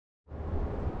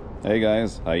Hey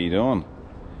guys, how you doing?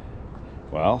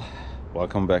 Well,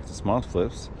 welcome back to Smart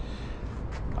Flips.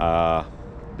 The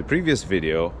previous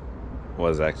video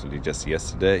was actually just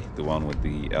yesterday, the one with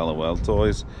the LOL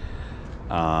toys,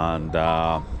 and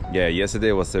yeah,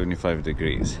 yesterday was 75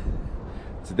 degrees.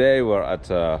 Today we're at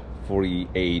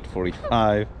 48,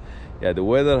 45. Yeah, the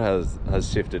weather has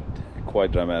shifted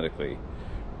quite dramatically,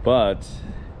 but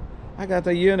I got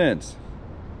a unit.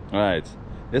 All right,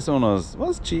 this one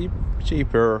was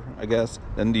cheaper, I guess,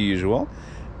 than the usual,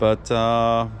 but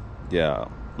yeah,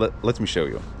 let me show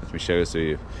you. Let me show you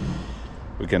so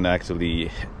we can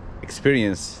actually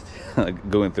experience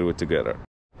going through it together.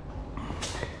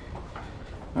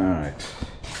 All right.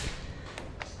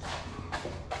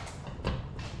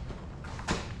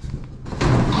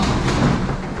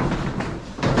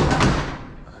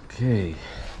 Okay.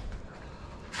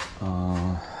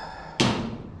 All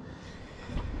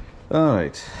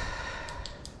right.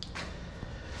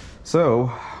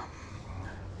 So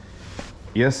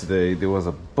yesterday there was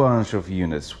a bunch of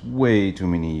units, way too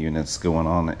many units going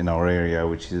on in our area,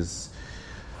 which is,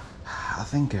 I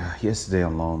think yesterday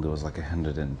alone there was like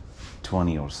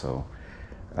 120 or so.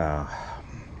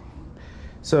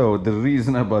 So the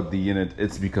reason about the unit,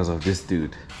 it's because of this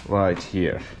dude right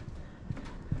here.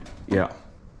 Yeah,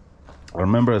 I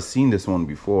remember I've seen this one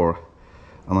before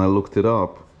and I looked it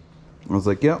up. I was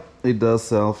like, yeah, it does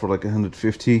sell for like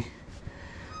 150.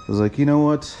 I was like, you know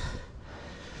what,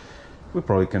 we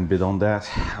probably can bid on that.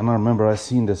 And I remember I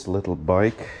seen this little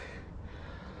bike.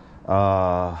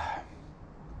 Now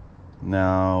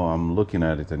I'm looking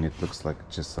at it and it looks like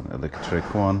just an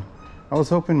electric one. I was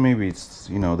hoping maybe it's,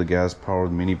 you know, the gas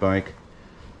powered mini bike,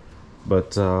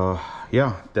 but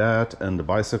yeah, that and the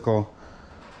bicycle.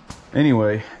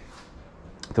 Anyway,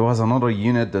 there was another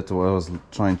unit that I was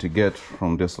trying to get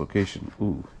from this location.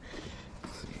 Ooh,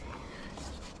 let's see.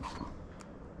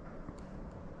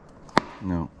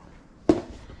 No,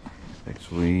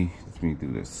 actually, let me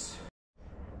do this.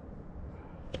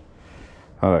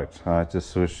 All right, I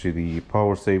just switched to the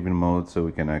power saving mode so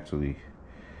we can actually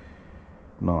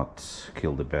not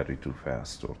kill the battery too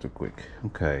fast or too quick.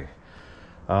 Okay.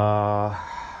 All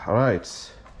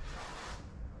right.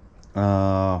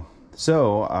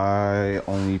 So I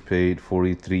only paid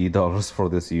 $43 for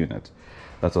this unit.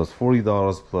 That was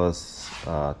 $40 plus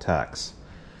tax.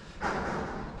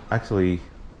 Actually,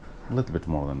 a little bit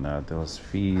more than that. There was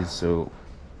fees, so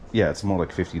yeah, it's more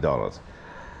like $50.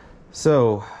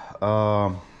 So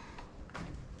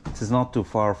this is not too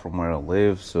far from where I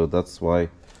live, so that's why.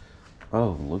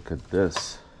 Oh, look at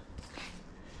this.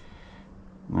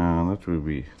 No, that would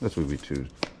be too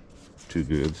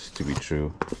good to be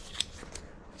true.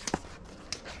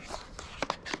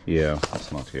 Yeah,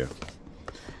 it's not here.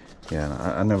 Yeah,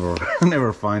 I never I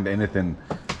never find anything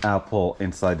Apple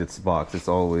inside its box. It's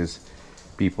always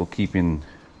people keeping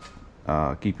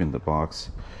the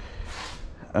box.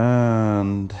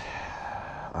 And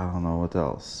I don't know what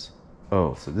else.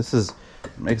 Oh, so this is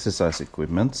exercise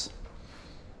equipment.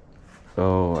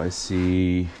 Oh, I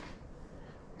see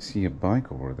a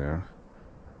bike over there.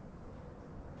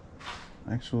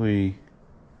 Actually,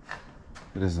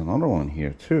 there's another one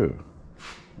here too.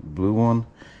 Blue one.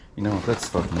 You know, let's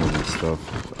start moving stuff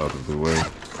out of the way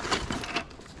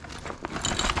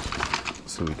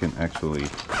so we can actually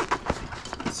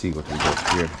see what we got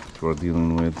here, what we're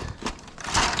dealing with.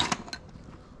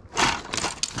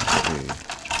 Okay.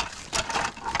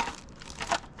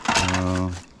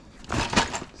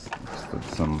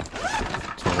 Let's some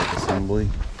toilet assembly.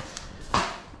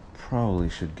 Probably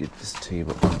should get this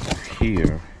table out of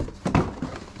here.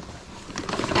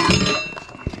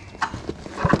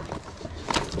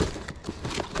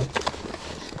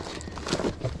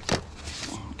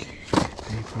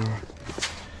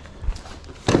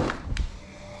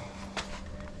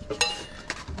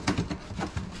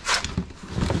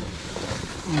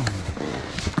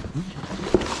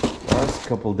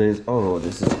 Couple days. Oh,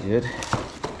 this is good.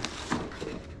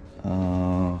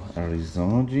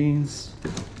 Arizona jeans.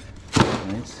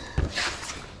 Right.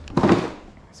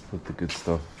 Let's put the good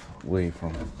stuff away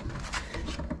from it.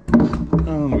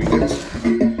 And we get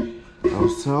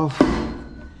ourselves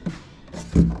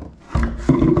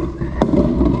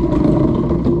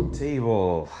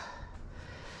table.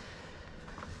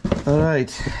 All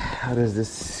right. How does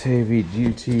this heavy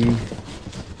duty?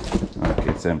 Okay,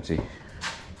 it's empty.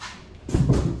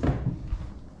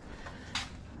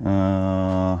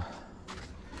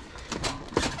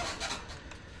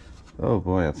 Oh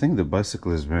boy, I think the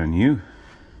bicycle is brand new.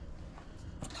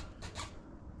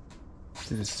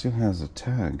 It still has a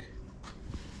tag.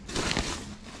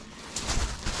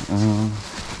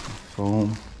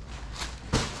 Foam.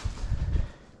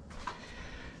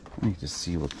 I need to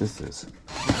see what this is.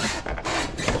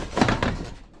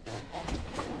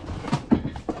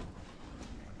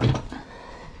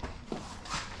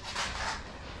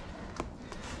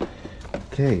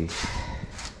 Okay.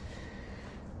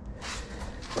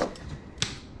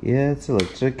 Yeah, it's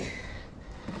electric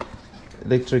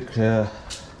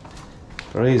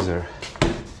razor.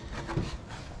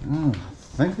 Oh,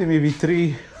 I think there may be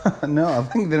 3. No, I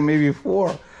think there may be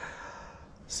 4.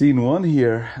 Seen one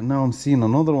here, and now I'm seeing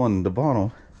another one in the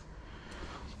bottom.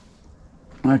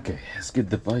 Okay, let's get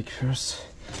the bike first.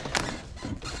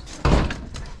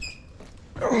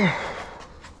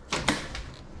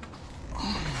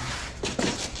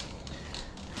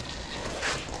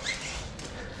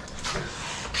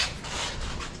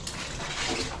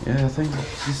 Yeah, I think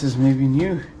this is maybe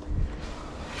new.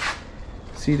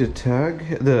 See the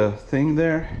tag, the thing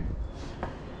there?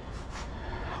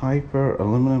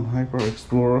 Aluminum Hyper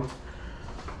Explorer.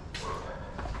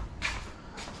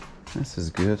 This is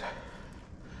good.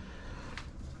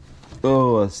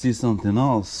 Oh, I see something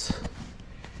else.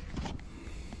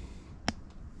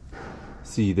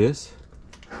 See this?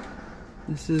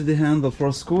 This is the handle for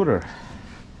a scooter.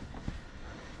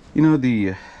 You know,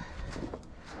 the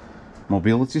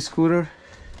mobility scooter?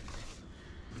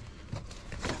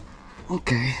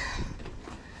 Okay.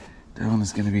 That one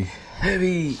is gonna be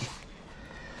heavy.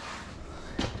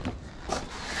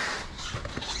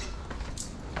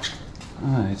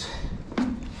 Alright.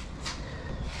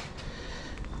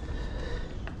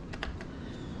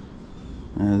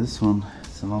 This one,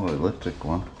 it's another electric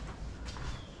one.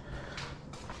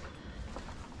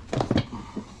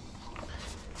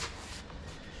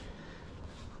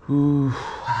 Ooh,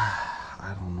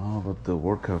 I don't know about the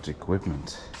workout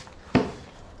equipment.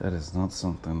 That is not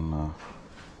something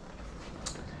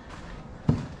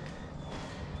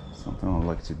something I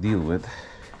like to deal with,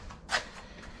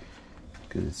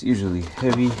 because it's usually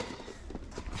heavy.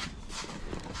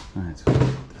 Alright, so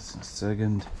this in a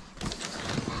second.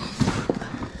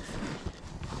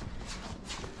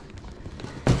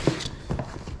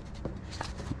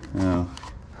 Now,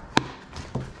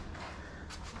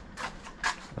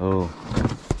 oh,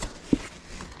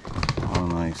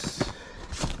 nice.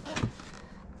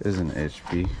 There's an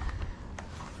HP.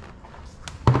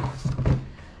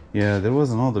 Yeah, there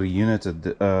was another unit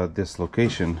at this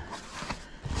location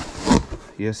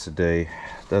yesterday.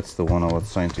 That's the one I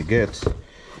was trying to get.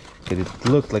 It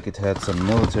looked like it had some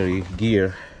military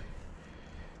gear.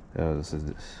 Oh, this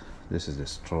is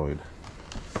destroyed.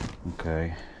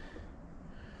 Okay.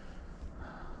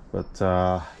 But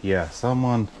yeah,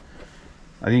 someone,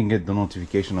 I didn't get the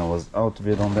notification I was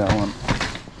outbid on that one.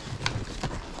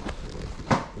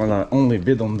 Well, I only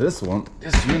bid on this one,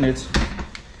 this unit.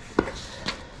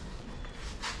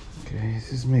 Okay,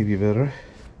 this is maybe better.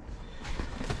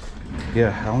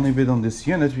 Yeah, I only bid on this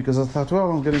unit because I thought, well,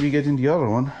 I'm gonna be getting the other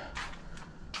one.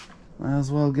 Might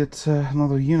as well get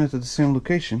another unit at the same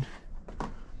location.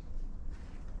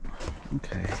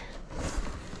 Okay.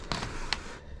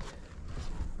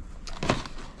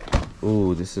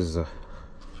 Ooh, this is a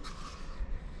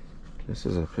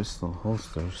pistol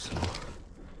holster, so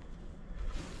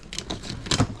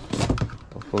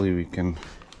hopefully we can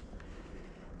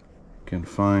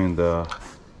find the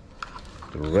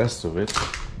rest of it.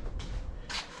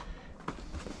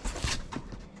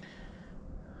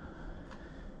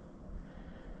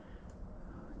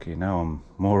 Okay, now I'm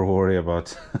more worried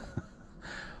about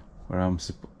where I'm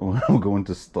going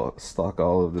to stock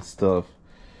all of this stuff.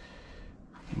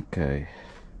 Okay.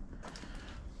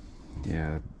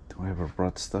 Yeah, whoever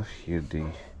brought stuff here,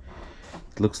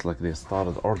 it looks like they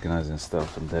started organizing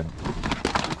stuff and then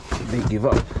they give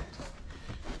up.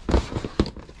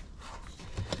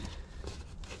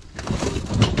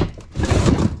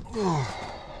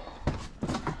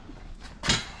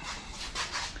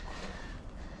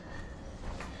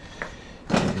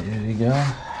 There you go.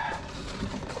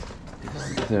 This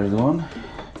is the third one.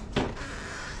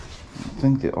 I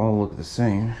think they all look the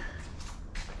same.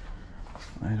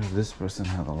 Either this person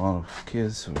had a lot of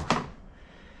kids or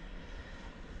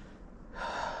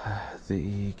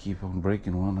they keep on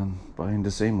breaking one and buying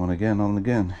the same one again and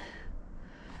again.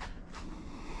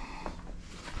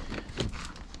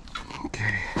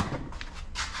 Okay.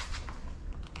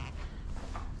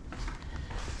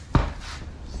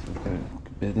 Let's look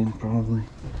at bedding probably.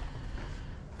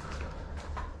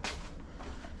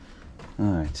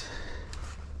 Alright.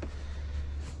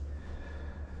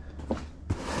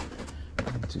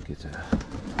 To get a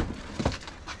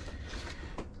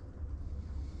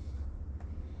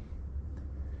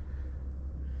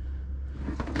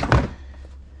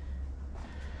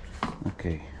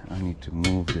okay, I need to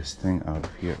move this thing out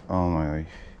of here. Oh my,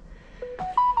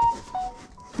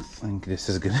 I think this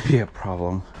is gonna be a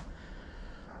problem.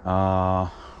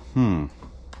 You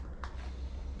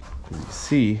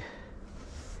see,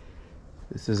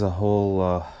 this is a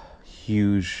whole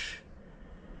huge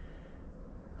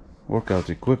workout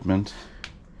equipment,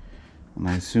 and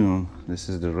I assume this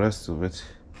is the rest of it.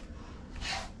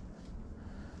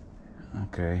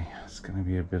 Okay, it's gonna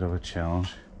be a bit of a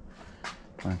challenge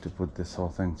trying to put this whole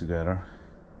thing together.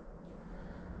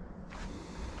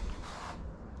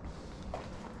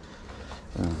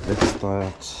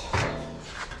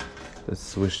 Let's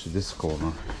switch to this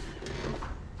corner.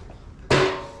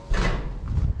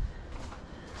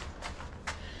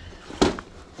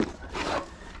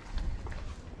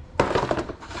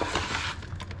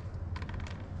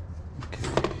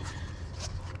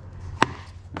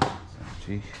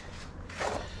 Okay.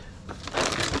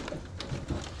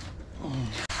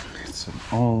 It's an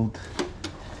old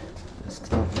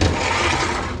desktop.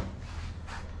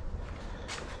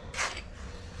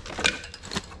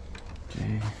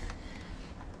 Okay.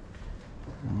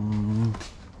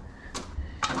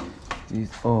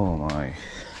 Oh my.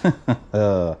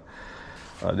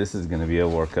 This is gonna be a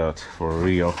workout for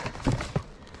real.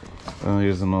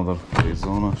 Here's another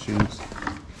Arizona shoes.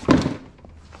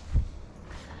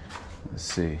 Let's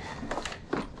see.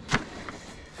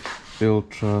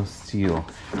 Ultra steel.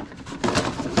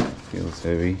 Feels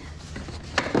heavy.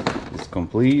 It's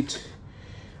complete?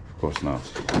 Of course not.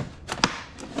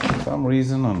 For some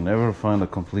reason I never find a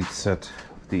complete set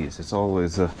of these. It's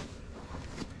always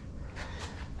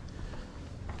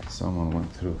someone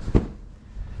went through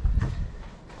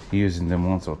using them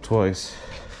once or twice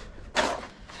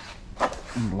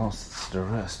and lost the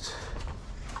rest.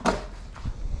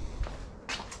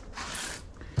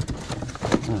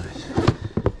 Right.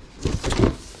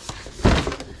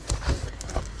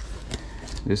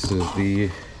 This is the,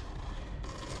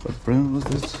 what brand was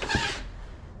this?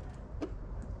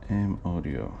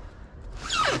 Audio.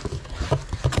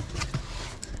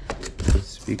 The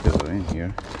speakers are in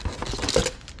here.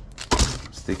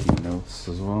 Sticky notes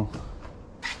as well.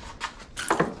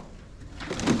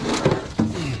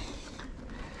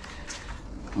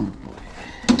 Oh boy.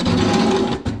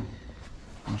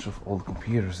 Bunch of old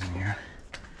computers in here.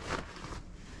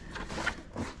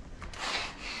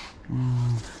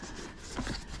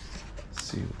 Let's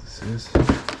see what this is.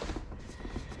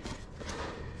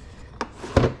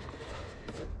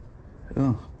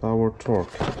 Oh, power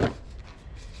torque.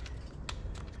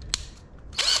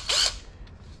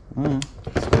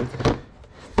 That's good.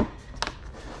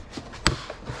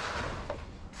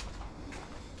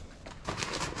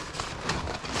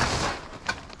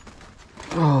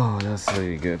 Oh, that's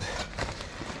really good.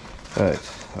 Right,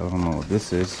 I don't know what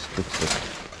this is. Looks like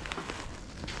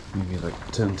maybe like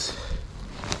a tent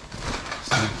or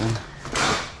something.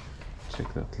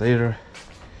 Check that later.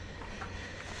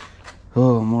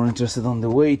 Oh, I'm more interested on the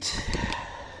weight.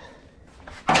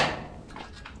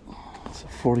 It's a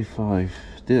 45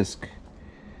 disc.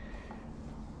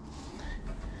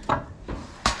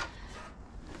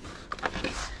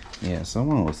 Yeah,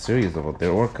 someone was serious about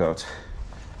their workout.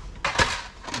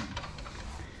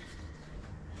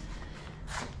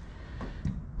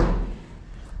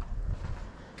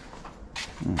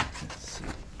 Let's see.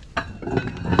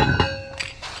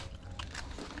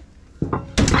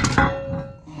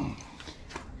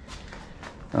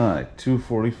 Alright,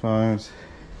 245s.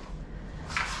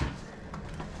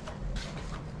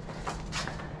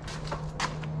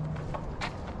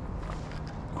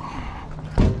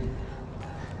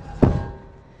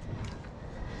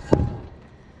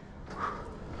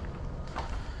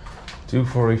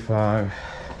 $245.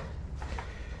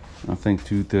 I think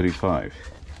 $235.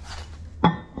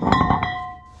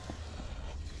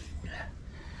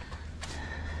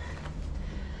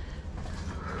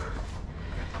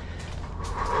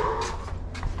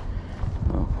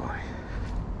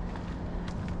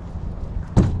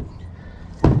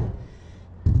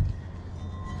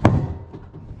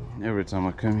 Every time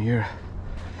I come here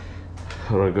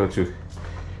or I go to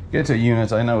get a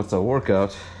unit, I know it's a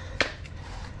workout.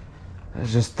 I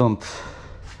just don't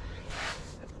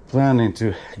plan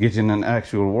into getting an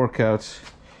actual workout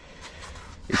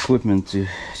equipment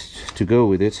to go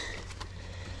with it.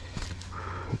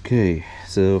 Okay,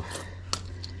 so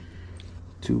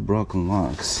 2 broken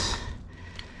locks.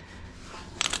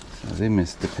 So they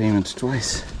missed the payment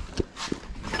twice.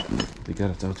 They got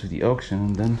it out to the auction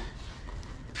and then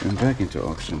went back into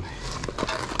auction.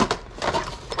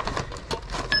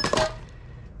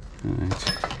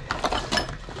 Alright.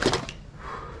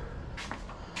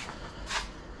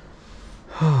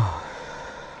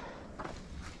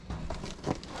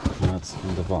 That's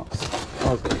in the box.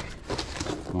 Okay.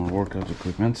 More workout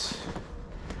equipment.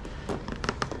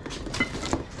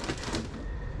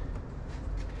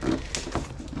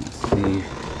 Let's see,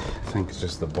 I think it's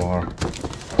just the bar.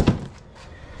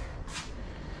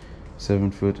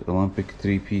 7-foot Olympic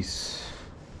 3-piece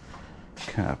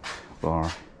cap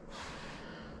bar.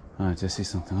 Alright, I see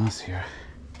something else here.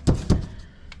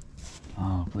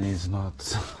 Oh, please, not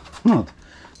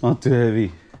too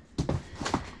heavy.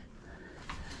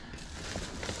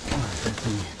 Let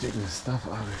me take this stuff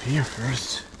out of here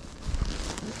first.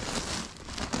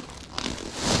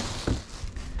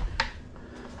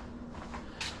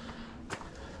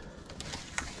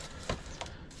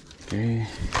 Okay,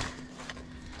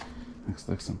 looks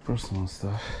like some personal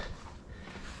stuff.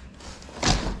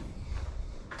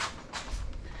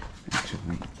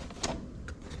 Actually,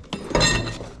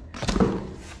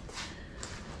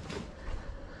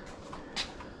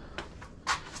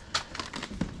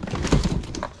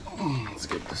 let's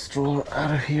get the stroller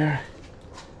out of here.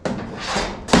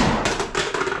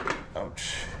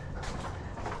 Ouch.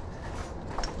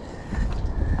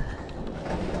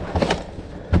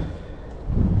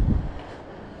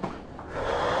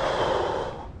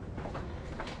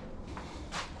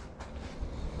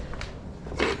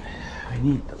 I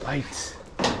need the lights.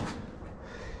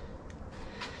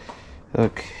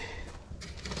 Okay.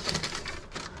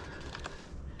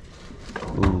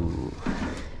 Ooh.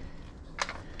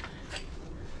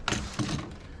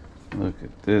 Look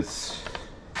at this.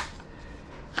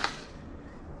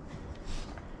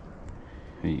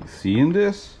 Are you seeing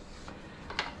this?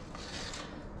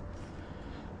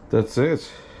 That's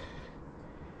it.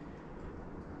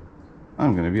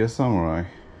 I'm gonna be a samurai.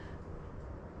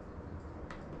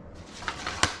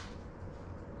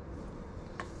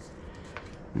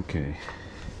 Okay.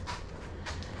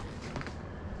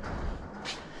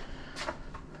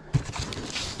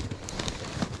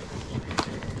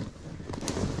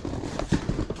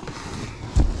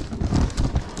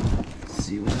 Let's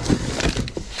see what.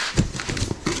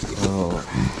 Oh,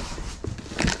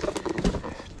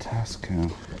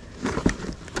 Tascam.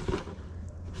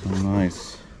 Oh,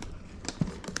 nice.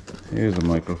 Here's a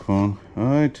microphone. All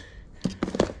right.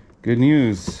 Good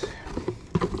news.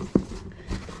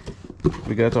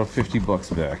 We got our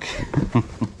 $50 back.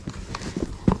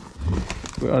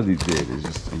 We already did.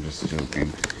 I'm just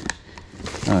joking.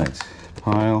 All right,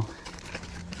 pile.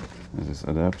 There's this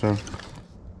adapter.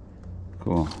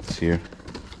 Cool. It's here.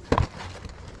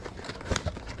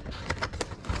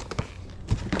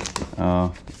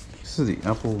 This is the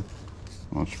Apple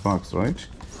Watch box, right?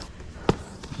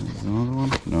 There's another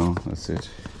one. No, that's it.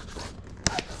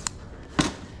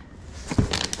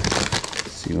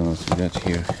 Let's see what else we got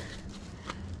here.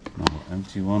 No,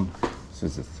 empty one. This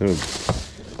is the third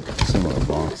similar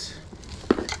box.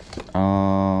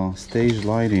 Stage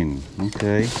lighting.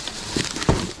 Okay.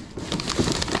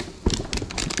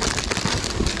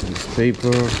 This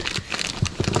paper.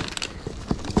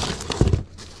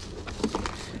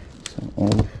 Some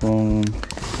old phone.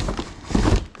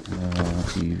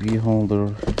 TV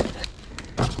holder.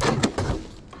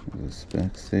 This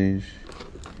backstage.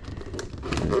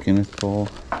 The Kenneth ball.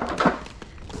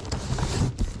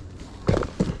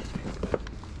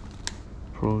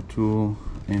 Pro Tool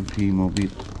MP Mobile.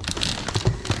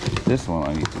 This one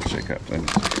I need to check out. Let me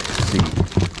see.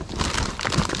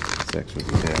 It's actually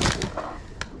there.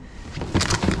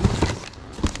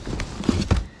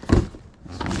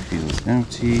 This one feels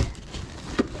empty.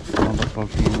 Another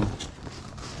perfume.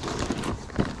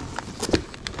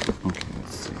 Okay,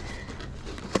 let's see.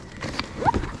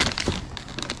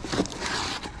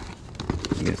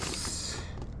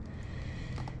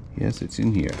 Yes, it's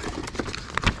in here.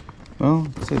 Well,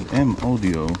 it said M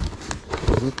Audio. Is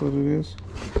that what it is? Is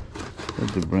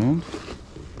that the brand?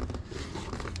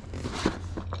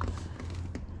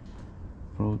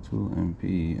 Pro Tool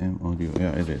MP M Audio.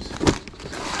 Yeah, it is.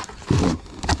 Cool.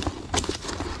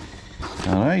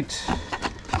 All right.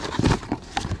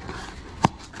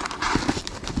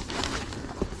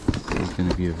 This is going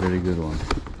to be a very good one.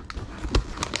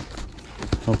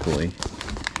 Hopefully.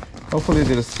 Hopefully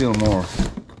there's still more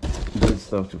good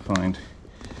stuff to find.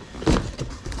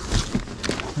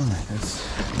 Alright, let's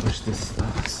push this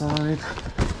stuff aside.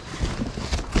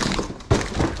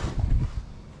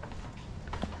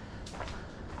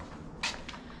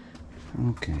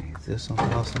 Okay, this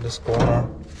one else in this corner.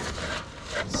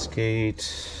 Skate,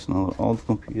 another old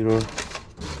computer.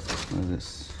 What is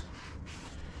this?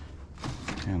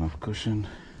 Kind of cushion.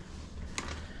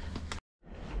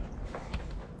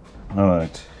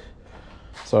 Alright.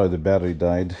 Sorry, the battery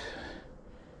died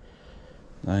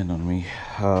on me.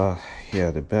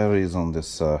 Yeah, the batteries on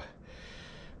this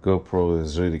GoPro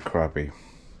is really crappy.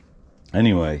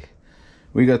 Anyway,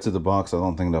 we got to the box. I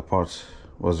don't think that part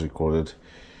was recorded.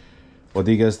 What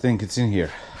do you guys think it's in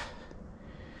here?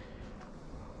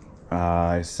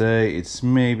 I say it's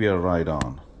maybe a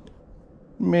ride-on.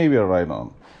 Maybe a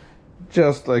ride-on.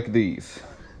 Just like these.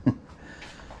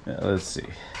 Yeah, let's see.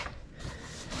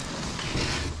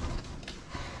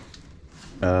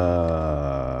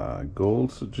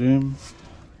 Gold gym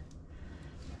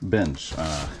bench.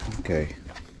 Okay.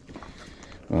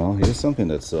 Well, here's something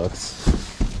that sucks.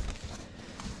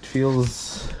 It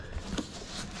feels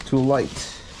too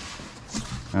light,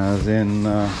 as in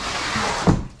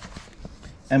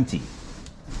empty.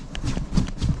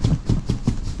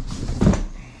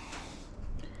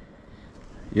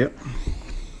 Yep.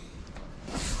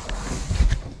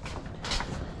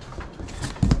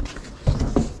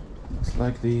 Looks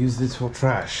like they use this for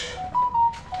trash.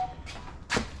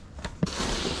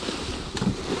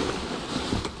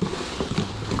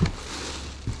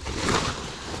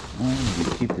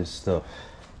 Keep this stuff.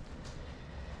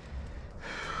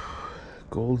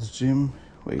 Gold's Gym.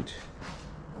 Wait,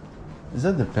 is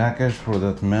that the package for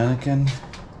that mannequin?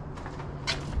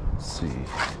 Let's see.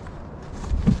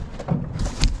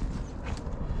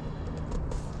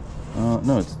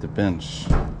 No, it's the bench.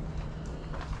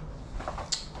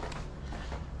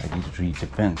 I need to read the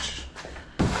bench.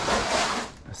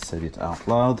 I said it out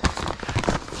loud,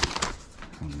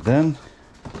 and then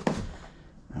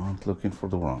I went looking for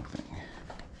the wrong thing.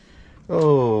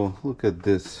 Oh, look at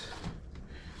this.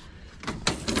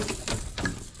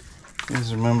 You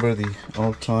guys remember the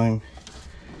all-time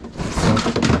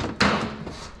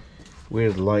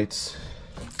weird lights?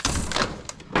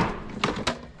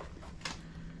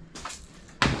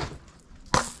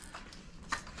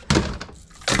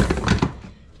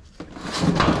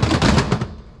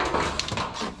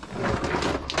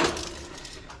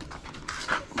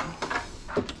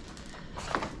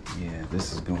 Yeah,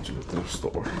 this is going to the thrift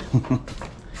store.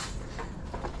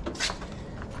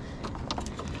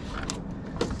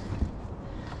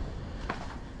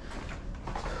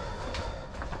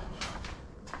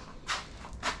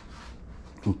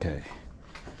 Okay.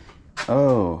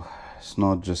 Oh, it's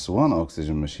not just one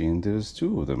oxygen machine, there's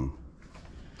two of them.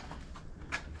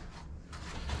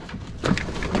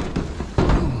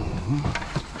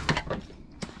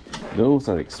 Those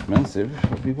are expensive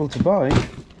for people to buy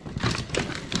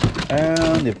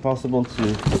and impossible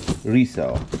to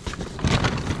resell.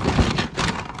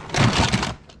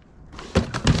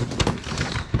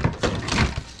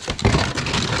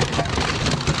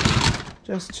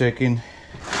 Just checking.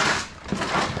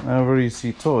 Whenever you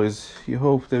see toys, you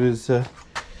hope there is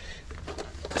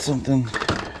something,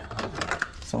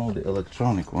 some of the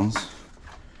electronic ones,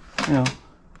 you know,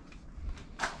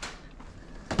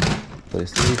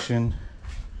 PlayStation,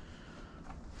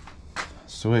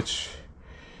 Switch.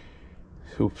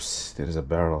 Oops, there is a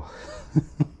barrel.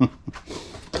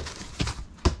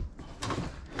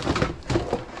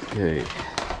 Okay,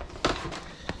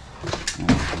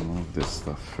 I'll move this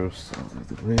stuff first out of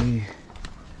the way.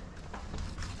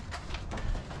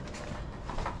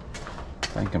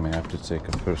 I think I may have to take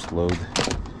a first load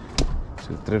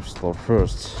to the thrift store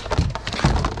first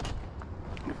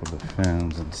for the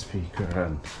fans and speaker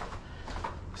and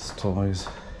toys.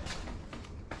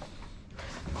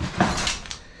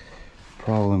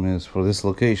 Problem is, for this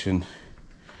location,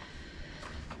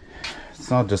 it's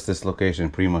not just this location,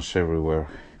 pretty much everywhere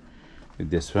with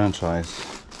this franchise,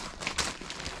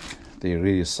 they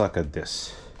really suck at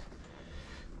this.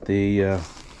 They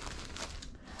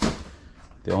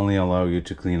only allow you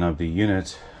to clean up the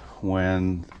unit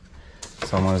when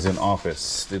someone is in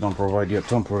office. They don't provide you a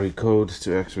temporary code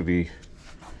to actually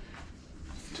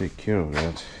take care of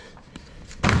that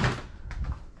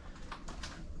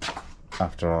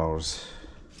after hours.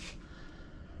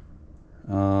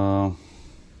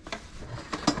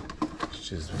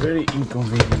 Which is very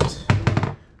inconvenient.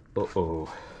 Uh-oh.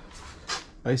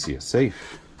 I see a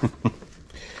safe.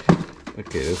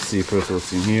 Okay, let's see first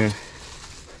what's in here.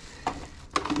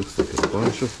 Looks like a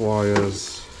bunch of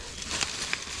wires.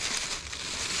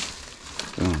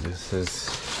 Oh, this is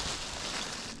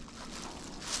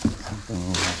something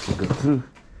we'll have to go through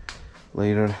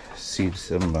later. See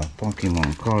some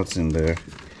Pokemon cards in there.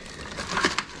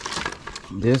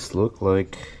 This look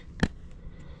like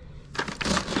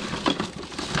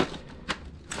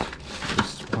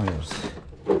just wires.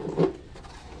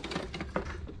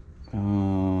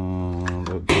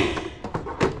 The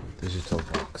digital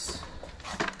box.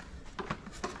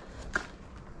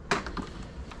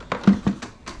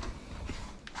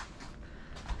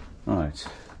 Alright,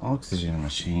 oxygen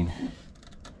machine.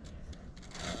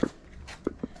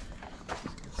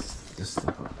 This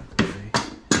stuff out of the way.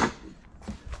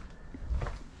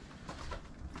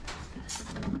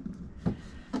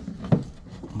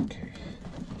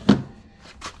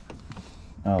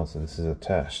 Oh, so this is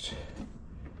attached.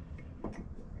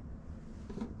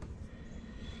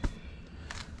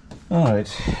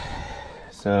 Alright,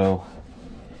 so,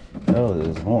 oh,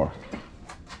 there's more.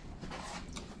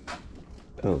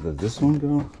 Oh, does this one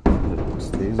go? It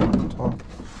stays on the top.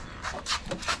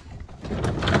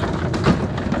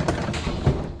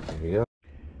 There we go.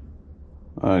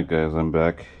 Alright guys, I'm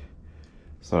back.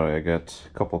 Sorry, I got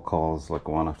a couple calls, like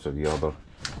one after the other,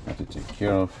 I had to take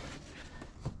care of.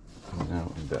 And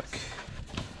now I'm back.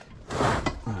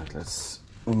 Alright, let's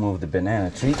remove the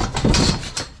banana tree.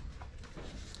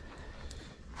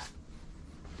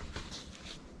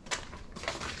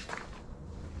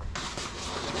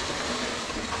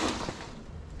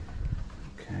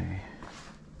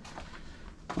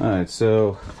 Alright,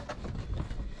 so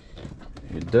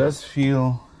it does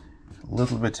feel a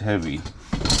little bit heavy.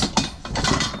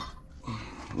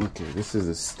 Okay, this is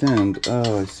a stand.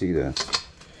 Oh, I see that.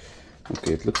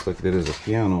 Okay, it looks like there is a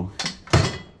piano.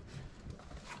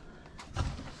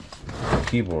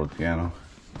 Keyboard piano.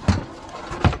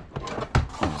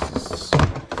 This is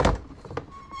like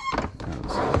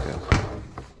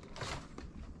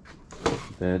a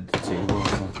bed table or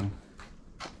something.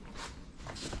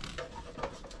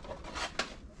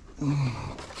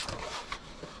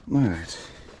 Alright,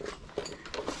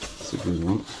 that's a good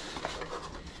one.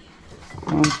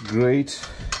 Not great.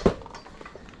 I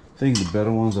think the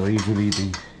better ones are usually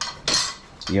the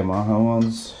Yamaha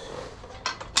ones.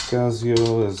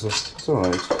 Casio is it's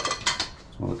alright.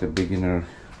 It's more like a beginner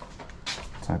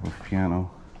type of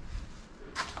piano.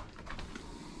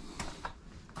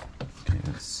 Okay,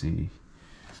 let's see.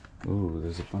 Oh,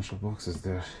 there's a bunch of boxes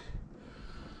there.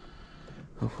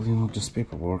 Hopefully not just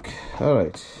paperwork.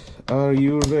 Alright, are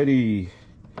you ready?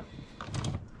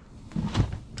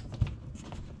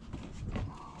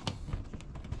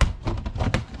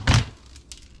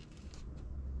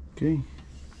 Okay.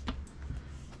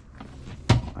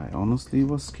 I honestly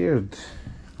was scared.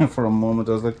 For a moment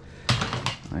I was like,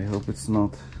 I hope it's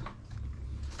not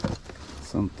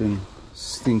something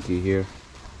stinky here.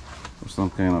 Or some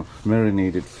kind of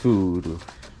marinated food.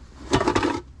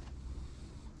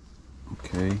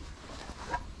 Okay,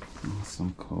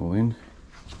 some coin.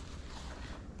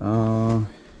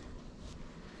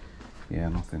 Yeah,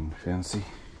 nothing fancy.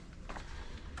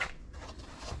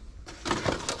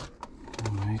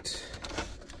 Alright,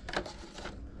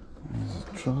 there's a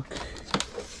truck.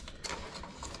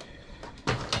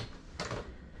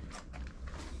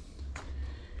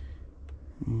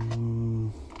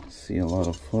 See a lot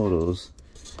of photos.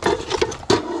 Some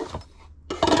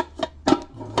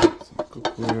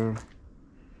cookware.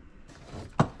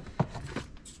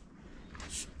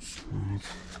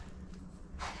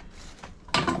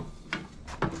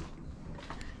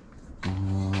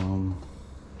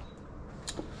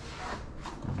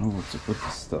 To put the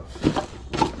stuff.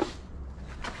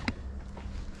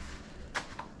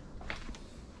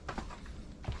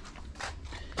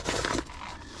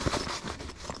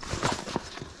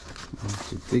 I have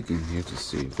to dig in here to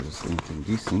see if there's anything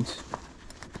decent.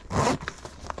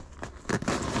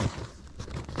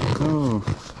 Oh,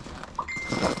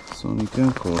 Sony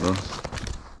camcorder.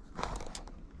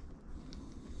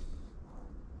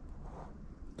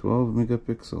 12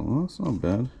 megapixel. Well, that's not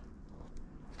bad.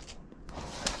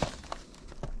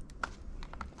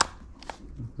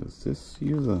 Does this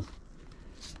use a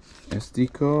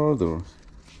SD card, or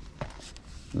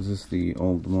is this the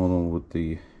old model with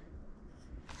the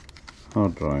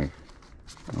hard drive?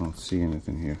 I don't see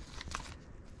anything here.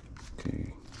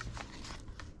 Okay.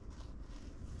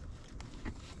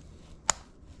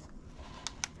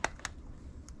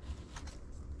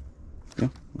 Yeah,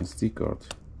 SD card.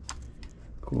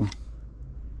 Cool.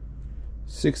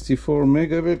 64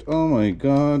 megabit. Oh my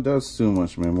god, that's too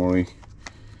much memory.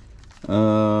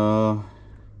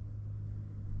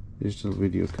 Digital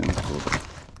video camcorder.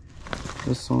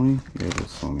 That's Sony? Yeah,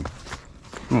 that's Sony.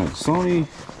 Alright, Sony,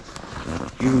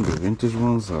 even the vintage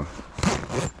ones are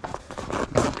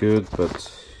good, but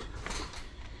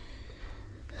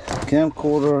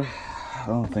camcorder, I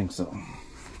don't think so.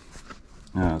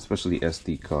 Especially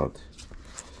SD card.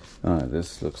 Alright,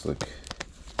 this looks like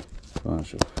a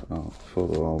bunch of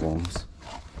photo albums.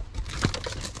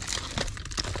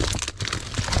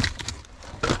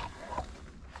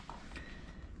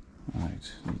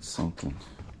 Need something.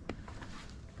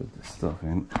 Put this stuff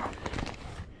in.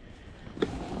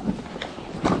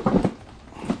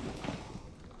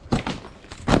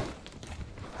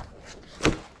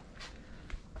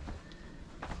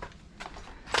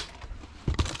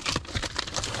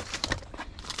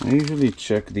 I usually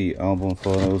check the album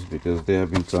photos because there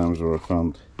have been times where I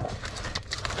found,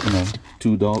 you know,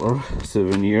 $2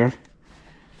 7-year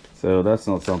So that's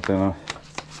not something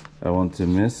I want to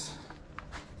miss.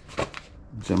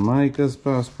 Jamaica's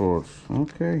passport.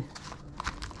 Okay.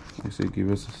 Actually give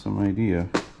us some idea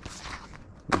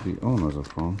where the owners are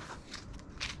from.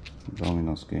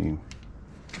 Domino's game.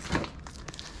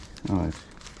 Alright.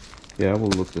 Yeah, I will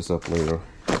look this up later.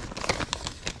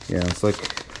 Yeah, it's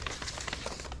like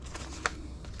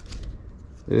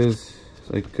there's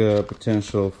like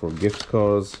potential for gift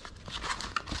cards.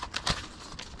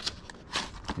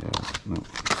 Yeah, no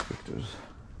pictures.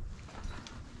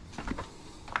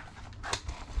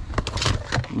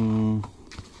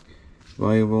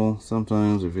 Viable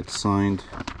sometimes if it's signed.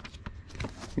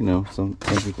 You know, some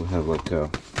people have like a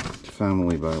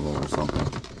family Bible or something.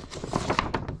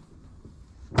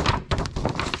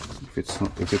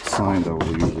 If it's signed, I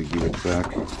will usually give it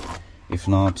back. If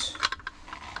not,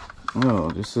 oh,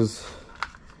 this is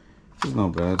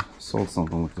not bad. Sold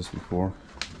something like this before.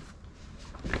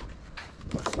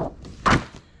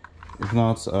 If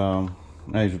not,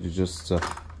 I usually just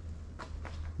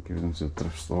give them to the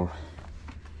thrift store.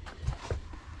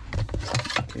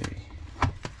 Okay,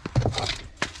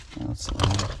 that's a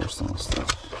lot of personal stuff.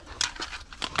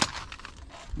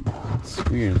 It's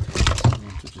weird. I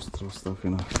need to just throw stuff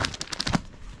in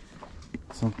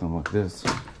something like this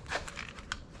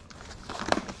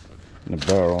in a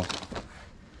barrel.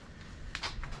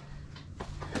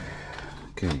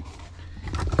 Okay,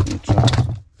 let me try.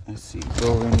 I see it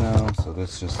going now, so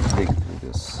let's just dig through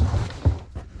this.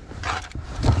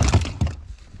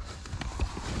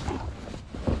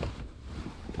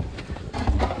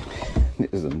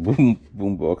 There's a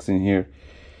boom box in here.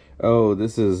 Oh,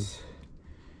 this is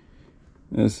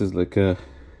like a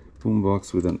boom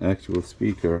box with an actual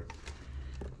speaker.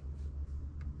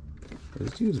 Does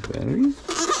it use batteries?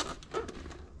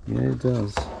 Yeah, it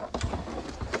does.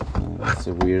 That's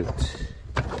a weird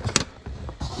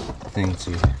thing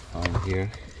to find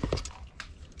here.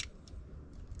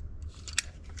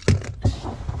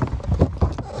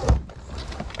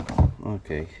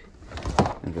 Okay,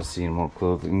 I'm just seeing more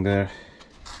clothing there.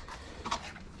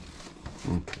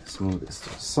 Okay, let's move this to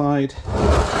the side.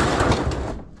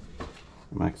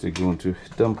 I'm actually going to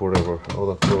dump whatever all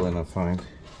the clothing I find.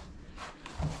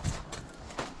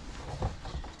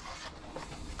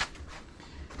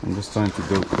 I'm just trying to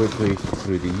go quickly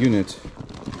through the unit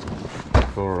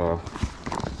for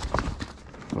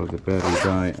the battery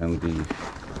die and the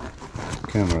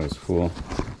camera is full.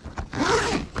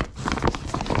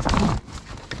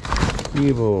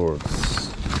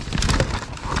 Keyboards.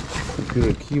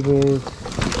 Computer keyboard.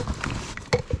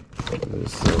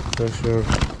 There's a pressure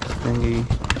thingy.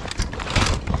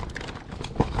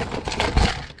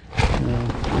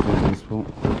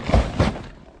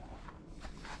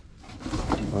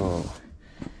 Oh,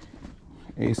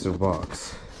 Acer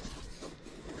box.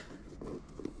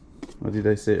 What did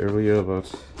I say earlier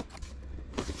about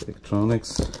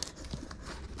electronics?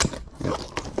 Yep.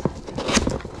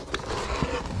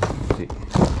 Okay.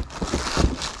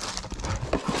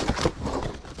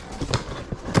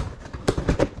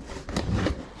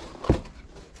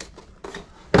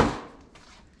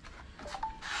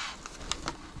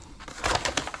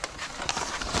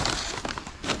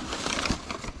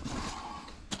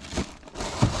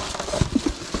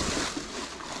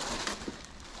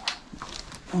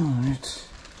 Alright,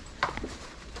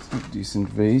 it's a decent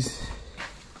vase.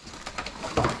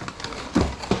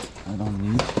 I don't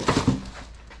need.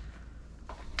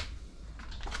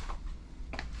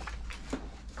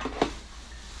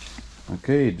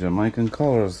 Okay, Jamaican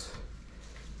colors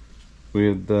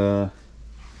with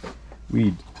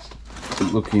weed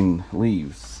looking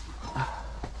leaves.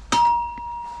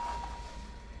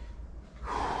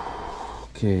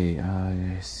 Okay,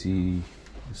 I see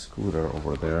a scooter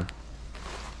over there.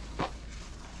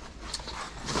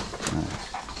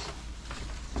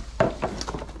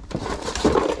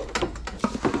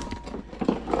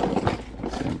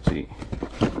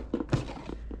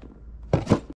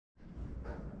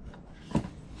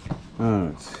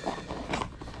 Alright,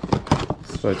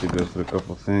 let's try to go through a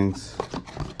couple things.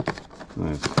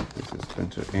 Nice, this is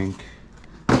printer ink.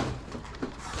 I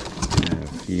have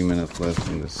a few minutes left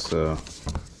in this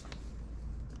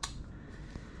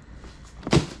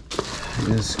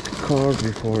card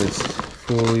before it's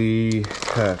fully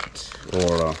packed.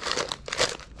 Or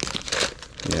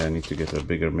yeah, I need to get a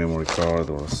bigger memory card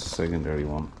or a secondary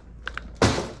one.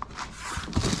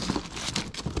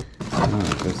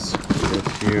 Alright, let's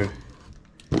get here.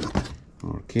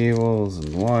 More cables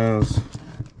and wires.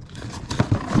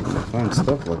 I find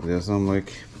stuff like this, I'm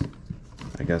like,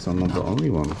 I guess I'm not the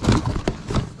only one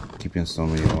keeping so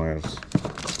many wires.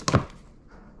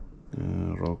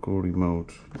 Roku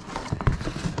remote.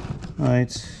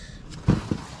 Right.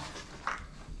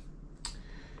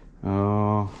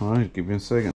 Alright, give me a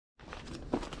second.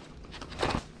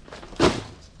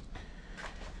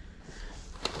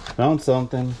 Found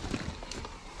something.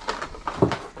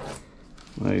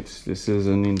 Right, this is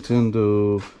a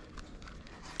Nintendo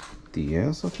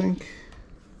DS, I think.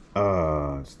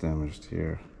 It's damaged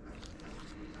here.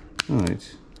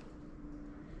 Alright.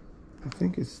 I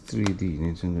think it's 3D,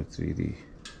 Nintendo 3D.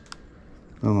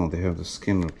 Oh no, they have the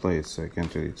skin replaced, so I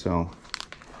can't really tell.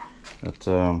 But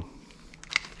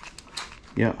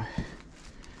yeah,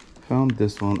 found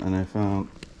this one, and I found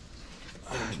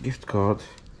a gift card,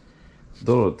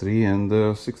 $3 and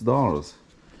 $6.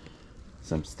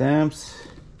 Some stamps,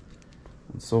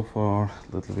 and so far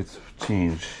a little bit of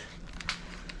change.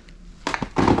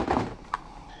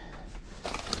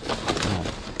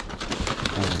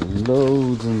 And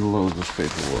loads and loads of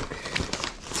paperwork.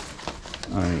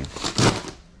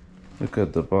 Look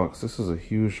at the box. This is a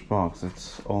huge box.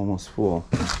 It's almost full.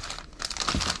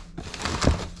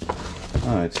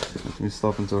 Alright, let me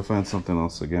stop until I find something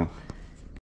else again.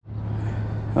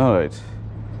 Alright,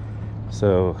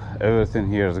 so everything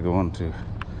here is going to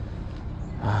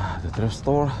the thrift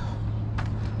store.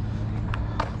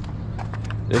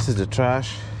 This is the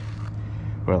trash.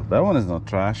 Well, that one is not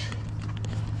trash.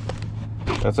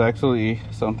 That's actually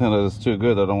something that is too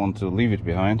good. I don't want to leave it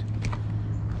behind.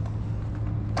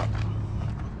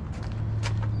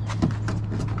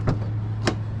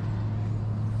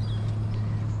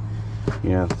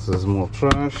 Yeah, this is more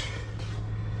trash.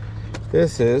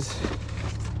 This is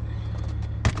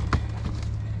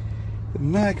the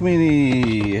Mac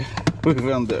Mini. We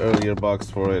found the earlier box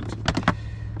for it,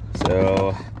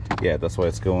 so yeah, that's why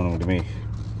it's going with me.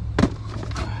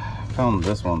 Found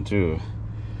this one too.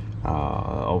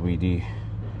 OBD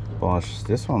Bosch.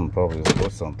 This one probably is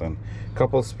worth something.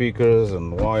 Couple speakers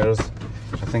and wires.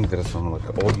 I think there's some like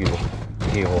audio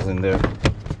cables in there.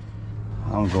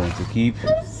 I'm going to keep.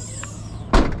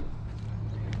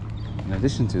 In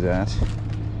addition to that,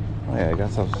 oh yeah, I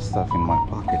got some stuff in my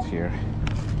pocket here.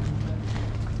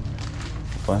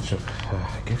 A bunch of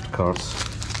gift cards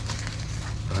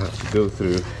I have to go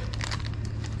through.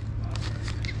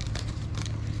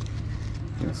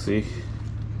 You can see,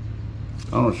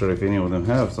 I'm not sure if any of them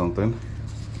have something.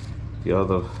 The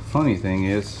other funny thing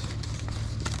is,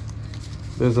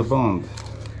 there's a bond,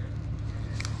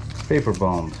 paper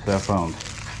bond that I found.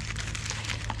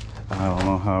 I don't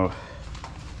know how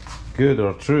good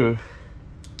or true.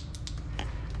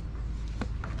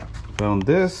 Found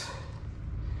this,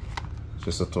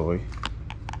 just a toy.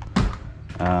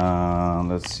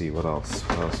 Let's see what else.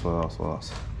 What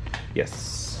else?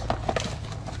 Yes,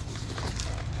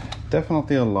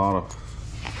 definitely a lot of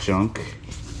junk.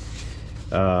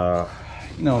 You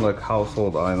know, like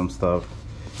household item stuff.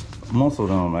 Most of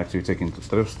them I'm actually taking to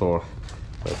thrift store,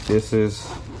 but this is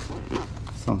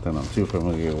something I'm too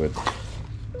familiar with.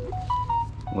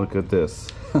 Look at this.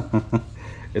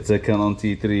 It's a Canon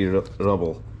T3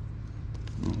 Rebel.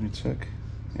 Let me check.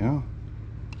 Yeah,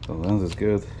 the lens is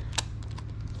good.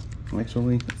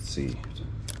 Actually, let's see.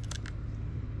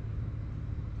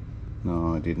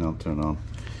 No, I did not turn on.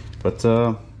 But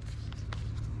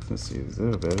let's see, is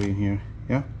there a battery in here?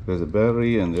 Yeah, there's a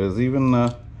battery, and there's even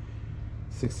a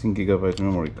 16 gigabyte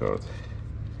memory card.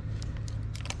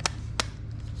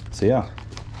 So yeah,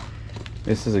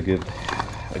 this is a good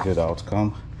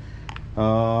outcome.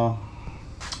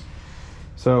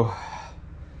 So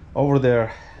over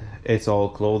there, it's all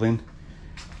clothing.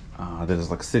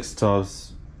 There's like 6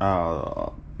 tubs.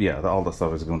 Yeah, all the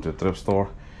stuff is going to a thrift store.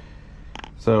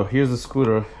 So here's the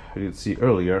scooter you did see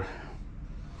earlier.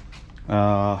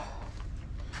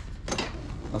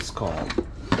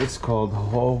 It's called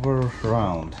Hover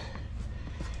Round.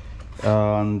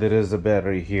 And there is a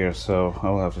battery here, so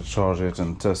I'll have to charge it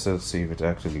and test it, see if it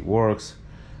actually works,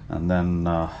 and then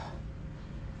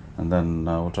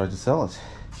we'll try to sell it.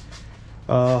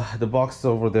 The boxes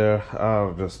over there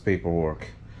are just paperwork.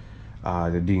 I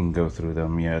didn't go through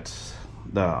them yet.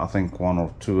 I think 1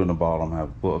 or 2 in the bottom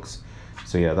have books.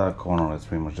 So yeah, that corner is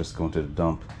pretty much just going to the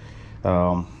dump.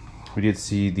 We did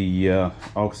see the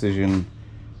oxygen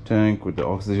tank with the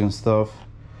oxygen stuff,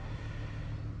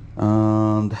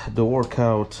 and the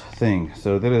workout thing.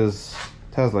 So it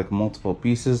has like multiple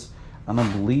pieces, and I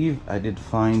believe I did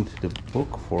find the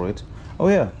book for it. Oh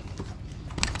yeah,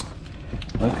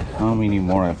 look how many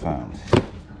more I found.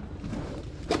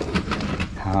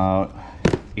 How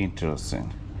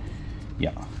interesting.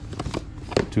 Yeah,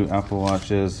 2 Apple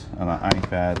Watches and an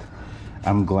iPad.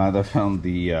 I'm glad I found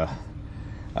the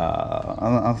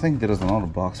I think there is another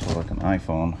box for like an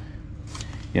iPhone.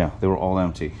 Yeah, they were all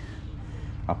empty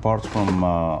apart from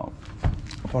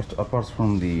apart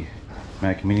from the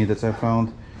Mac Mini that I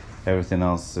found, everything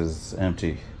else is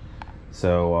empty.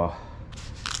 So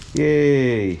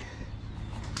yay.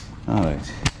 All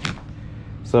right,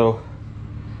 so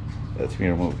let me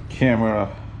remove the camera.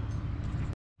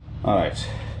 All right,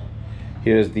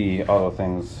 here's the other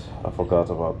things I forgot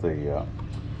about. The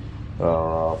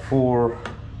 4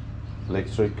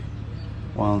 electric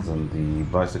ones, and the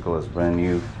bicycle is brand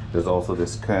new. There's also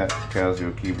this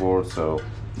Casio keyboard, so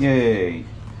yay.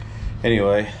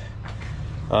 Anyway,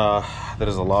 there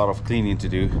is a lot of cleaning to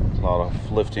do, a lot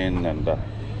of lifting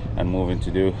and moving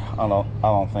to do. I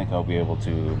don't think I'll be able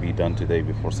to be done today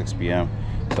before 6 p.m.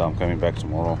 so I'm coming back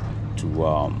tomorrow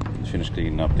to finish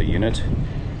cleaning up the unit.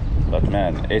 But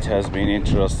man, it has been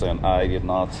interesting. I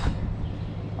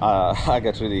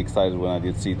got really excited when I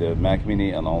did see the Mac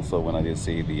Mini, and also when I did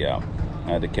see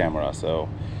the camera. So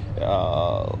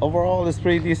overall it's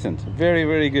pretty decent,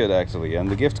 very good actually. And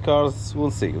the gift cards,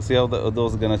 we'll see how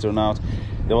those are gonna turn out.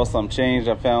 There was some change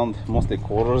I found, mostly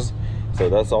quarters, so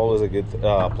that's always a good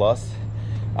plus.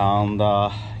 And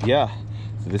yeah,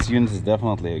 so this unit is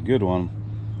definitely a good one,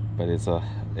 but it's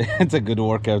a good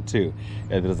workout too.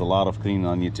 There's a lot of cleaning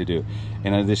I need to do,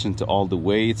 in addition to all the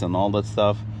weights and all that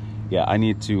stuff. Yeah, I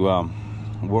need to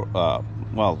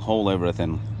well, hold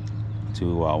everything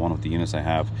to one of the units I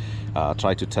have,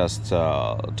 try to test,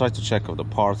 try to check of the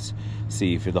parts,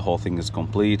 see if the whole thing is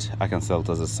complete. I can sell it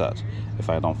as a set. If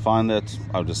I don't find it,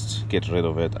 I'll just get rid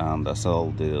of it and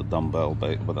sell the dumbbell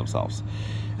by themselves.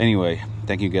 Anyway,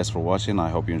 thank you guys for watching. I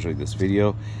hope you enjoyed this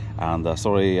video, and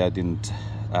sorry I didn't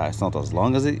it's not as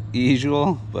long as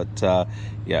usual, but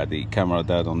yeah, the camera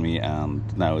died on me and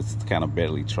now it's kind of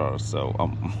barely charged, so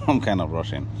I'm kind of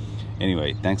rushing.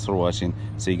 Anyway, thanks for watching.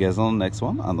 See you guys on the next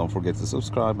one, and don't forget to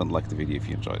subscribe and like the video if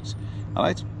you enjoyed it. All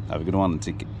right, have a good one and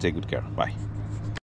take good care. Bye.